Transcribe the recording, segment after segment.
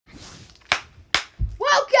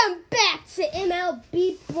Welcome back to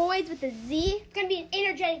MLB Boys with a Z. It's going to be an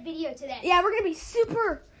energetic video today. Yeah, we're going to be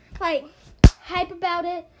super, hype about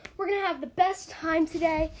it. We're going to have the best time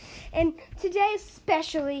today. And today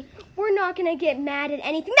especially, we're not going to get mad at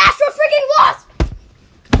anything. Astro freaking lost!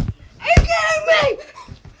 Are you kidding me?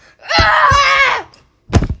 Ah!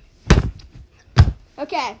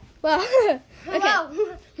 Okay, well,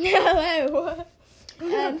 Hello. Hello.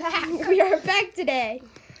 We're back. We are back today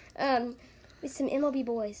with some MLB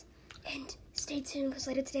boys. And stay tuned because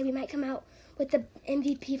later today we might come out with the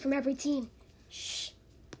MVP from every team. Shh.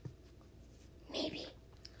 Maybe.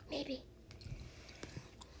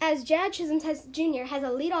 As Jad Chisholm Jr. has a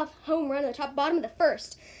leadoff home run on the bottom of the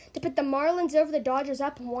first to put the Marlins over the Dodgers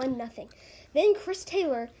up 1-0. Then Chris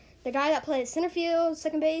Taylor, the guy that plays center field,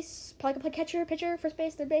 second base, probably could play catcher, pitcher, first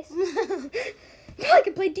base, third base. Probably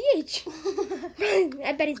could play DH.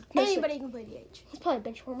 I bet Anybody can play DH. He's probably a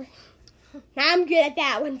bench warmer. I'm good at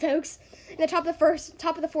that one, folks. And the top of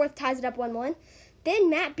the fourth ties it up 1-1. Then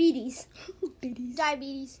Matt Beaties.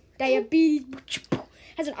 Diabetes.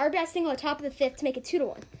 Has an RBI single at the top of the fifth to make it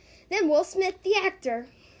 2-1. Then Will Smith, the actor,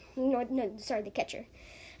 the catcher,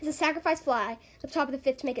 has a sacrifice fly at the top of the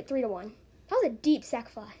fifth to make it 3-1. That was a deep sac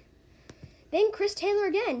fly. Then Chris Taylor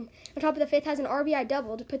again, on top of the fifth, has an RBI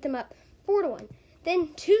double to put them up 4-1.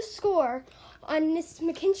 Then two score on Miss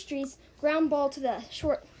McKinstry's ground ball to the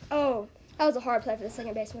short. Oh, that was a hard play for the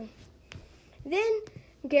second baseman. Then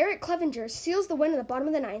Garrett Clevenger seals the win at the bottom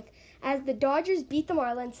of the ninth as the Dodgers beat the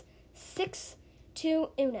Marlins 6-1.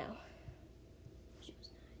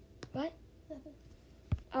 What? Nothing.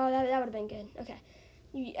 Oh, that would have been good. Okay.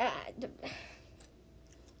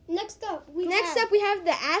 Next up, we have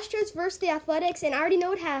the Astros versus the Athletics, and I already know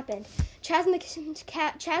what happened. I'm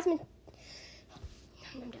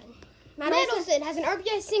done. Matt Middleton has an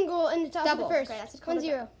RBI single in the top double. of the first. Okay, that's called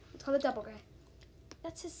 1-0. It's called a double, Gray.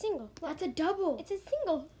 That's a single. That's a double. It's a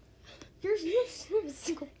single. You have a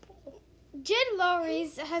single ball. Jed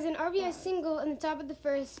Lowries has an RBI single in the top of the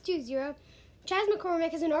first, 2-0. Chas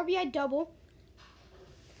McCormick has an RBI double.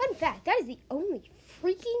 Fun fact, that is the only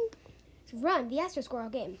freaking run the Astros score all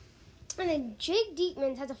game. And then Jake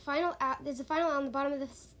Diekman has a final out. There's a final out on the bottom of the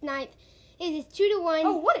ninth. It is 2-1.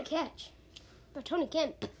 Oh, what a catch. By Tony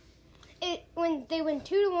Kemp. When they win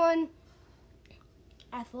 2-1,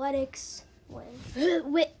 Athletics win.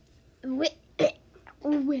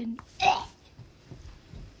 Win.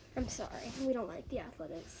 I'm sorry. We don't like the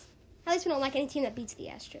Athletics. At least we don't like any team that beats the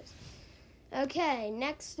Astros. Okay,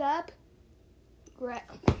 next up, Gray.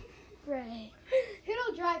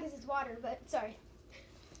 It'll dry because it's water, but sorry.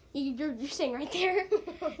 You're staying right there.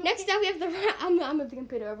 Next up, we have I'm gonna move the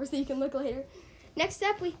computer over so you can look later. Next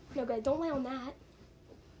up, no, good. Don't lay on that.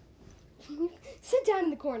 Sit down in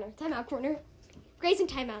the corner. Timeout corner. Gray's in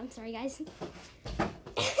timeout. I'm sorry, guys.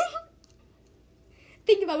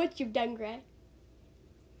 Think about what you've done, Gray.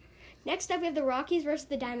 Next up, we have the Rockies versus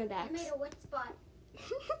the Diamondbacks. I made a wet spot.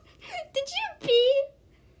 Did you pee?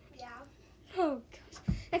 Yeah. Oh,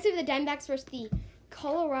 gosh. Next, we have the Diamondbacks versus the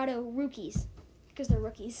Colorado Rookies. Because they're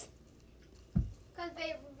rookies. Because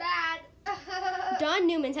they're bad. Don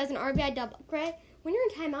Newman has an RBI double. Gray, when you're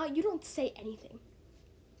in timeout, you don't say anything.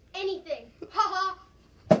 Anything. Ha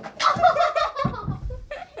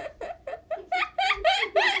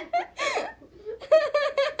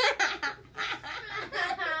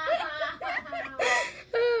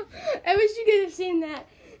I wish you could have seen that.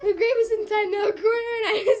 The Gray was in timeout corner and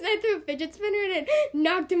I threw a fidget spinner and it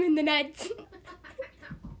knocked him in the nuts.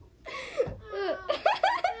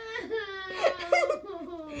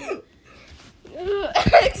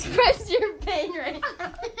 Express your pain right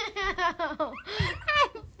now. I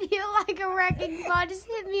feel like a wrecking ball just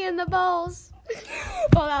hit me in the balls.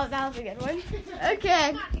 Oh, that was a good one.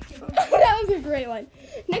 Okay. That was a great one.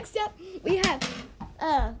 Next up, we have,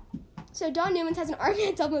 so Don Newman has an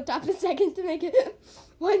RBI double on top of the second to make it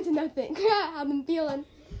 1-0. How I'm feeling.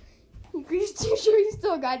 You sure you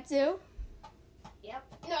still got two? Yep.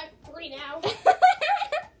 No, I'm 3 now.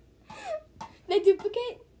 They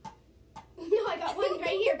duplicate? No, I got one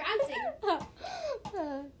right here bouncing.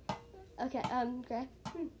 Okay, Gray.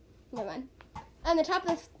 Never mind. On the top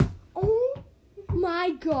of the... Oh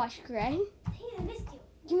my gosh, Gray. Hey, I missed you.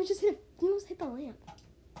 You almost hit the lamp.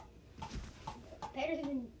 Better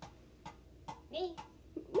than me.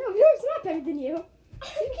 No, it's not better than you.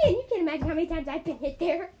 You can't imagine how many times I've been hit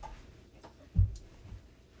there.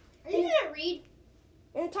 Are you gonna read?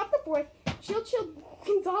 In the top of the fourth, Chill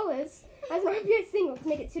Gonzalez has an RBI single to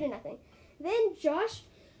make it 2-0. Then Josh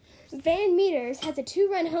Van Meters has a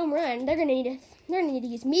 2-run home run. They're gonna need to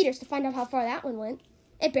use meters to find out how far that one went.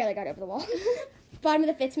 It barely got over the wall. Bottom of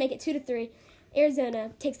the fifth to make it 2-3.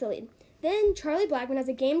 Arizona takes the lead. Then Charlie Blackmon has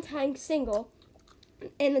a game-tying single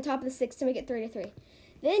in the top of the 6th to make it 3-3.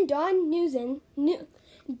 Then Don Newses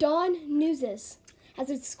has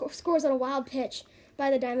a scores on a wild pitch by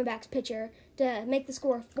the Diamondbacks pitcher to make the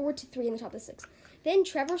score 4-3 in the top of the 6th. Then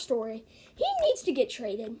Trevor Story, he needs to get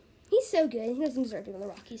traded. He's so good. He doesn't deserve to be on the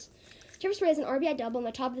Rockies. Trevor Story has an RBI double in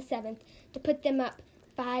the top of the 7th to put them up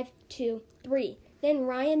 5-3. Then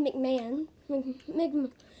Ryan McMahons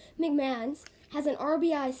has an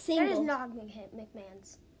RBI single. That is not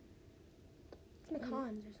McMahon's. It's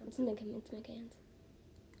McConn's or something. It's McMahon's.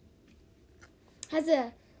 Has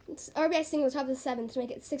a RBI single at the top of the 7th to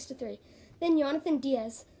make it 6-3. Then Jonathan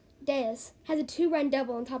Diaz has a 2-run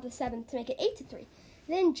double on top of the 7th to make it 8-3.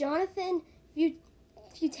 Then Jonathan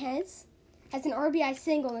Fuentes has an RBI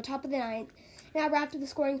single on the top of the 9th. Now wrapped up the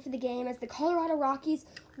scoring for the game as the Colorado Rockies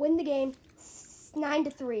win the game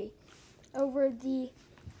 9-3 over the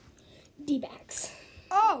D-backs.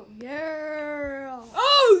 Oh, yeah.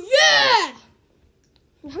 Oh, yeah!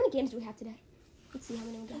 How many games do we have today? Let's see how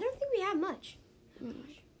many we got. I don't think we have much.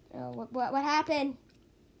 Oh, what happened?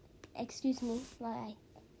 Excuse me while I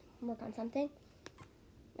work on something.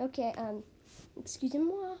 Okay,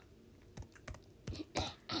 excusez-moi.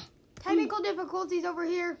 Technical difficulties over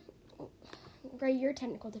here. Gray, your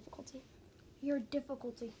technical difficulty. Your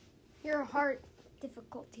difficulty. Your heart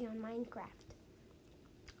difficulty on Minecraft.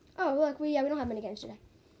 Oh, look, we don't have many games today.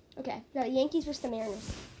 Okay, we got the Yankees versus the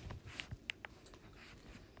Mariners.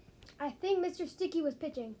 I think Mr. Sticky was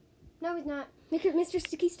pitching. No, he's not. Mr.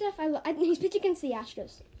 Sticky Stuff, he's pitching against the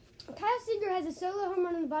Astros. Kyle Seager has a solo home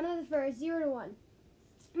run in the bottom of the first, 0-1.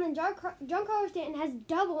 And then Giancarlo Stanton has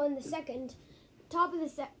double in the second, top of the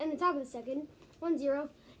second, 1-0.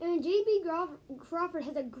 And then J.B. Crawford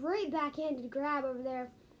has a great backhanded grab over there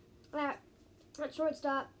at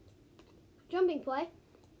shortstop. Jumping play.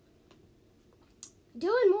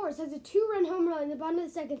 Dylan Morris has a 2-run home run in the bottom of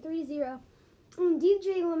the second, 3-0. And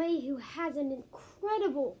DJ LeMahieu has an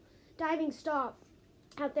incredible diving stop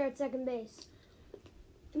out there at second base.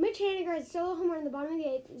 Mitch Haniger has a solo home run in the bottom of the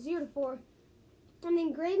 8th, 0-4. And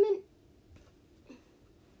then Graveman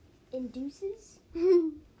induces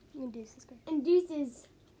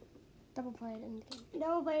Double play it in the game.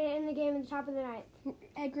 double play in the game at the top of the 9th.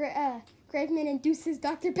 Graveman induces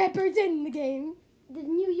Dr. Pepper's in the game. The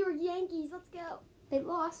New York Yankees, let's go. They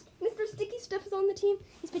lost. Mr. Sticky Stuff is on the team.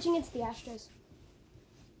 He's pitching against the Astros.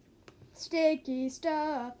 Sticky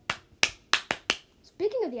Stuff.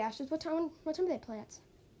 Speaking of the Astros, what time do they play at?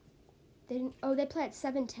 They play at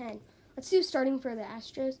 7:10. Let's do starting for the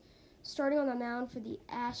Astros. Starting on the mound for the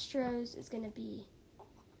Astros is going to be...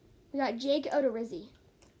 We got Jake Odorizzi.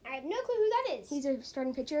 I have no clue who that is. He's a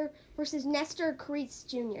starting pitcher versus Nestor Cortez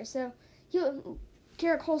Jr. So,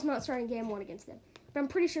 Garrett Cole's not starting game 1 against them. But I'm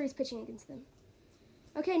pretty sure he's pitching against them.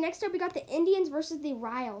 Okay, next up we got the Indians versus the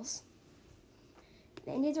Royals.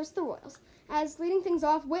 The Indians versus the Royals. As leading things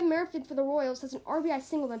off, Whit Merrifield for the Royals has an RBI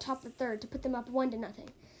single on the top of the 3rd to put them up 1-0.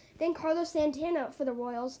 Then Carlos Santana for the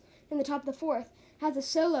Royals in the top of the 4th has a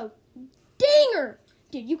solo dinger.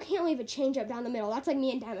 Dude, you can't leave a changeup down the middle. That's like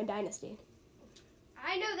me in Diamond Dynasty.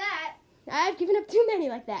 I know that. I've given up too many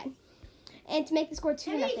like that. And to make the score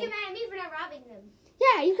 2-0. And then you get mad at me for not robbing them.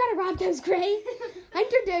 Yeah, you gotta rob those, Gray.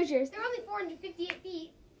 Hunter Dozier's. They're only 458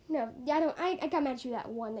 feet. No, yeah, I got mad at you that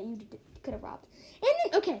one that you could have robbed. And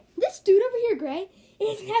then, okay, this dude over here, Gray,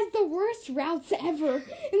 has the worst routes ever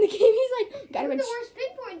in the game. He's like, You're the worst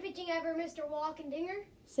pinpoint pitching ever, Mr. Walkendinger.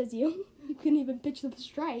 Says you. You couldn't even pitch with a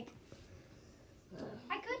strike.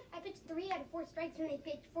 I could. I pitched 3 out of 4 strikes when I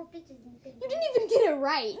pitched 4 pitches. You didn't even get it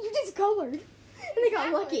right. You just colored. And they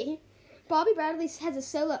got lucky. Bobby Bradley has a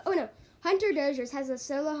solo. Oh, no. Hunter Dozier's has a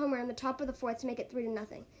solo homer in the top of the 4th to make it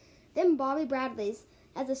 3-0. Then Bobby Bradley's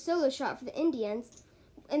has a solo shot for the Indians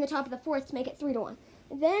in the top of the 4th to make it 3-1.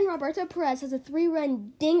 Then Roberto Perez has a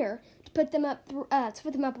 3-run dinger to put them up 1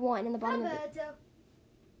 in the bottom of it.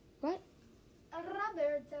 What?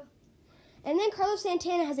 Roberto. And then Carlos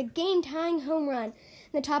Santana has a game-tying home run in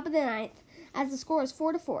the top of the 9th as the score is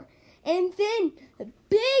 4-4. And then the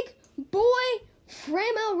big boy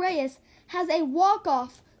Framel Reyes has a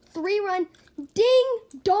walk-off 3-run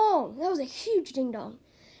ding-dong. That was a huge ding-dong.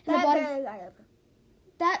 That's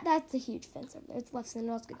a huge fence over there. It's left center.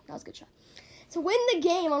 That was good. That was a good shot. To win the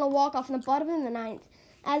game on a walk-off in the bottom of the 9th,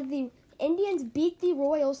 as the Indians beat the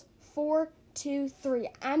Royals 4-3.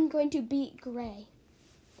 I'm going to beat Gray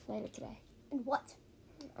later today. And what?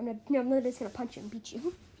 I'm literally just going to punch you and beat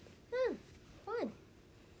you. Fun.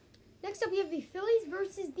 Next up, we have the Phillies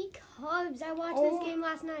versus the Cubs. I watched this game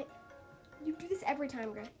last night. You do this every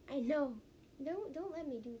time, Gray. I know. Don't let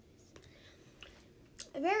me do this.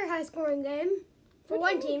 A very high-scoring game for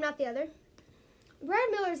one team, not the other. Brad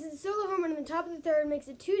Miller says a solo home run in the top of the third makes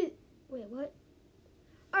it 2-. Wait, what?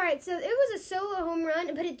 All right, so it was a solo home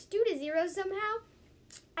run, but it's 2-0 somehow.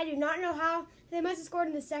 I do not know how. They must have scored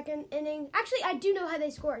in the second inning. Actually, I do know how they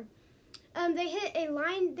scored. They hit a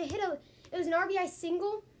line. It was an RBI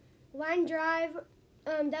single, line drive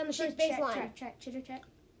down the first base line. Check.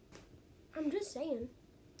 I'm just saying.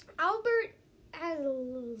 Albert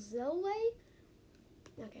Alzolay.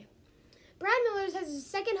 Okay. Brad Miller has his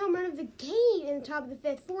second home run of the game in the top of the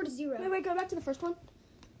fifth, 4-0. Wait, go back to the first one.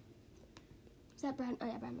 Is that Brad? Oh,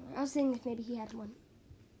 yeah, Brad Miller. I was thinking if maybe he had one.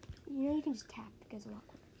 You know, you can just tap. It goes a lot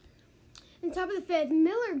quicker. In the top of the fifth,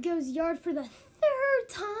 Miller goes yard for the third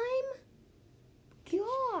time.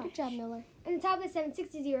 Gosh. Good job, Miller. In the top of the seventh,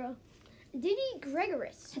 6-0. Didi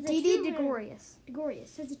Gregorius.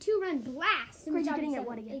 Gregorius has a 2-run blast. Great, you're getting it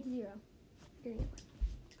what again? 8-0. Getting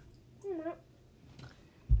it.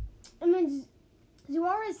 And then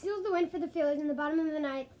Suarez seals the win for the Phillies in the bottom of the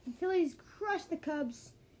ninth. The Phillies crush the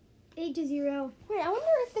Cubs, 8-0. Wait, I wonder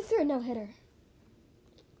if they threw a no-hitter.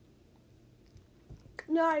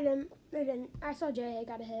 No, I didn't. They didn't. I saw J.A.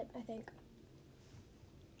 got a hit, I think.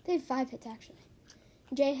 They had 5 hits, actually.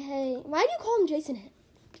 J.A. Why do you call him Jason Hayward?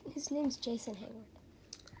 His name's Jason Hayward.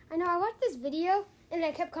 I know. I watched this video, and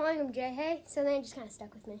I kept calling him J.A., so then it just kind of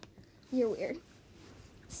stuck with me. You're weird.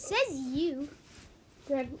 Says you.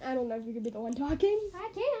 Greg, I don't know if you could be the one talking. I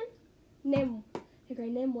can. Name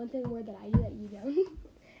one thing word that I do that you don't.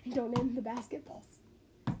 And don't name the basketballs.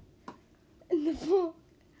 And the ball.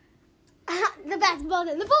 The basketball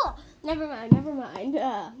and the ball. Never mind.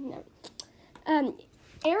 No.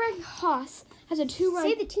 Eric Haas has a 2-run.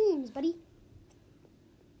 Say the teams, buddy.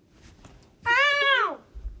 Ow!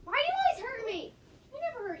 Why do you always hurt me? I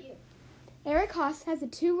never hurt you. Eric Haas has a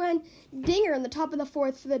 2-run dinger in the top of the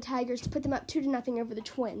fourth for the Tigers to put them up 2-0 over the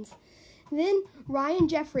Twins. Then Ryan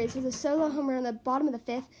Jeffries has a solo home run in the bottom of the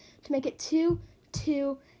fifth to make it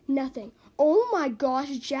 2-0. Oh my gosh,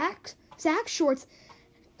 Zach Shorts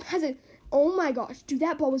has a. Oh my gosh, dude,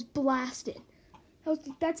 that ball was blasted.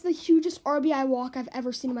 That's the hugest RBI walk I've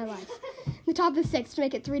ever seen in my life. The top of the sixth to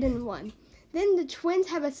make it 3-1. Then the Twins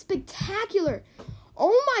have a spectacular.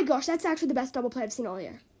 Oh my gosh, that's actually the best double play I've seen all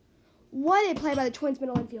year. What a play by the Twins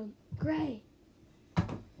middle infield. Gray.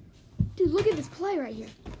 Dude, look at this play right here.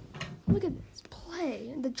 Look at this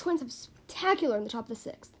play. The Twins have spectacular in the top of the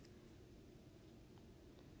sixth.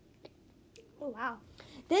 Oh, wow.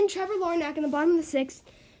 Then Trevor Larnach in the bottom of the sixth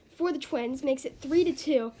for the Twins makes it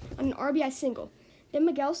 3-2 on an RBI single. Then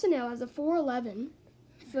Miguel Sano has a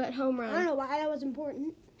 411-foot home run. I don't know why that was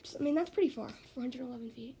important. I mean, that's pretty far,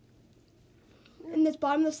 411 feet. In this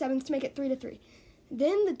bottom of the seventh to make it 3-3.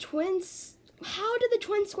 Then the Twins. How did the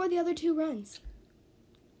Twins score the other 2 runs?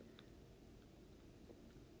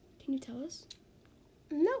 Can you tell us?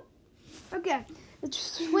 No. Okay. The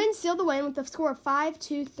Twins sealed the win with a score of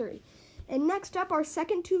 5-3. And next up, our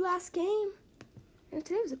second to last game. And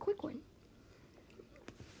today was a quick one.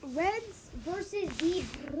 Reds versus the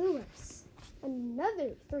Brewers.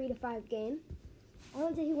 Another 3-5 game. I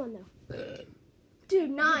won't say who won though. Dude,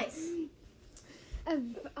 nice.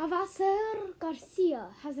 Avasar Garcia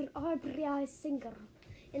has an RBI single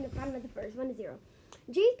in the bottom of the first, 1-0.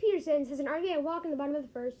 Jace Peterson has an RBI walk in the bottom of the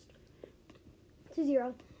first,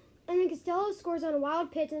 2-0. And then Costello scores on a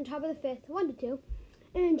wild pitch in the top of the fifth, 1-2.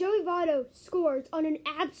 And then Joey Votto scores on an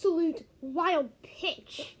absolute wild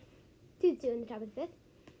pitch, 2-2 in the top of the fifth.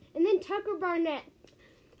 And then Tucker Barnett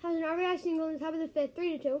has an RBI single in the top of the fifth,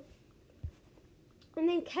 3-2. And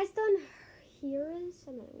then Keston Hiras,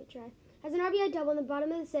 I'm not going to try, has an RBI double in the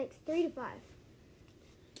bottom of the sixth, 3-5.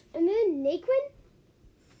 And then Naquin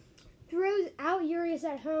throws out Urias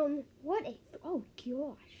at home. Oh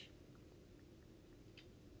gosh.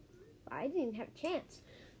 I didn't have a chance.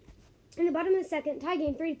 In the bottom of the second, tie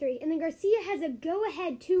game 3-3. And then Garcia has a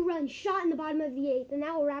go-ahead 2-run shot in the bottom of the eighth, and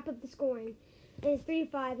that will wrap up the scoring. And it's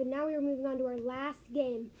 3-5, and now we are moving on to our last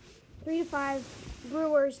game. 3-5,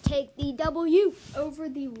 Brewers take the W Over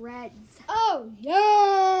the Reds. Oh,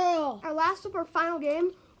 yeah! Our last of our final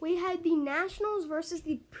game, we had the Nationals versus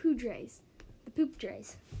the Padres. The Poop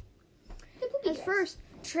Drays. At first,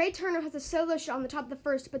 Trey Turner has a solo shot on the top of the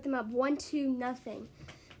first to put them up 1-2.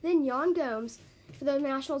 Then Yan Gomes for the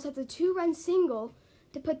Nationals has a 2-run single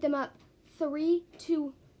to put them up 3-2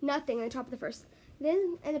 in the top of the first.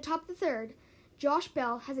 Then in the top of the third, Josh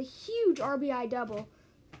Bell has a huge RBI double,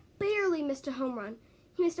 barely missed a home run.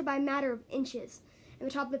 He missed it by a matter of inches in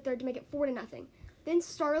the top of the third to make it 4-0. Then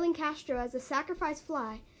Starlin Castro has a sacrifice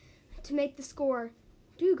fly to make the score.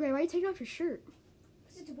 Dude, Gray, why are you taking off your shirt?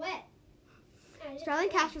 Because it's wet. Starlin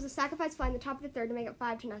Cash was a sacrifice fly in the top of the third to make it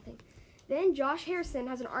 5-0. Then Josh Harrison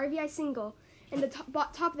has an RBI single in the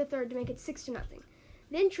top of the third to make it 6-0.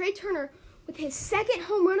 Then Trey Turner, with his second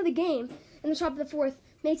home run of the game in the top of the fourth,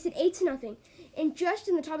 makes it 8-0. And just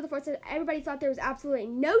in the top of the fourth, everybody thought there was absolutely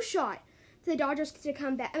no shot for the Dodgers to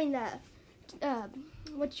come back. The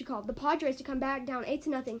Padres to come back down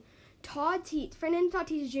 8-0. Fernando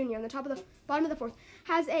Tatis Jr. on the bottom of the fourth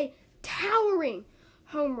has a towering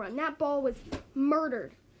home run. That ball was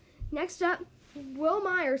murdered. Next up, Will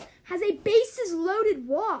Myers has a bases-loaded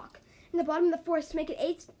walk in the bottom of the fourth to make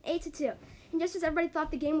it 8-2. And just as everybody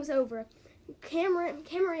thought the game was over, Cameron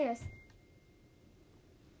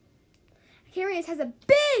Reyes has a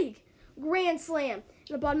big grand slam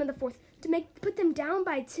in the bottom of the fourth to put them down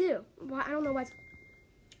by 2. Well, I don't know why.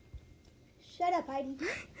 Shut up, Heidi.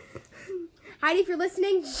 Heidi, if you're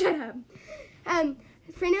listening, shut up.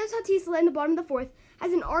 Fernando Tatis in the bottom of the fourth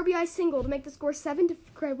has an RBI single to make the score 7-.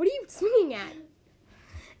 What are you swinging at?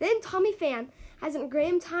 Then Tommy Pham has a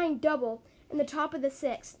game-tying double in the top of the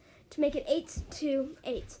sixth to make it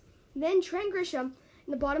 8-8. Then Trent Grisham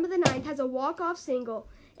in the bottom of the ninth has a walk-off single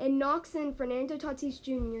and knocks in Fernando Tatis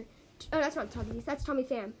Jr. Oh, that's not Tatis. That's Tommy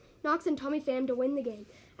Pham. Knocks in Tommy Pham to win the game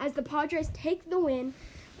as the Padres take the win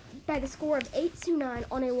by the score of 8-9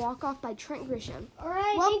 on a walk-off by Trent Grisham. All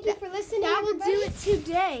right, thank you for listening, That will everybody. do it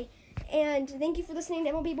today. And thank you for listening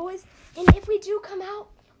to MLB Boys. And if we do come out,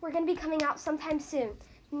 we're going to be coming out sometime soon.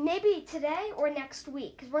 Maybe today or next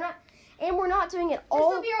week. Because we're not doing it all.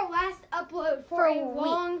 This will be our last upload for a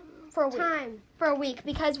long time. For a week,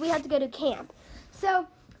 because we have to go to camp. So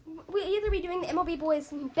we'll either be doing the MLB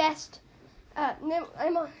Boys best,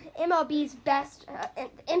 MLB's best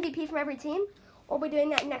MVP from every team, or we'll be doing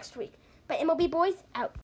that next week. But MLB Boys, out.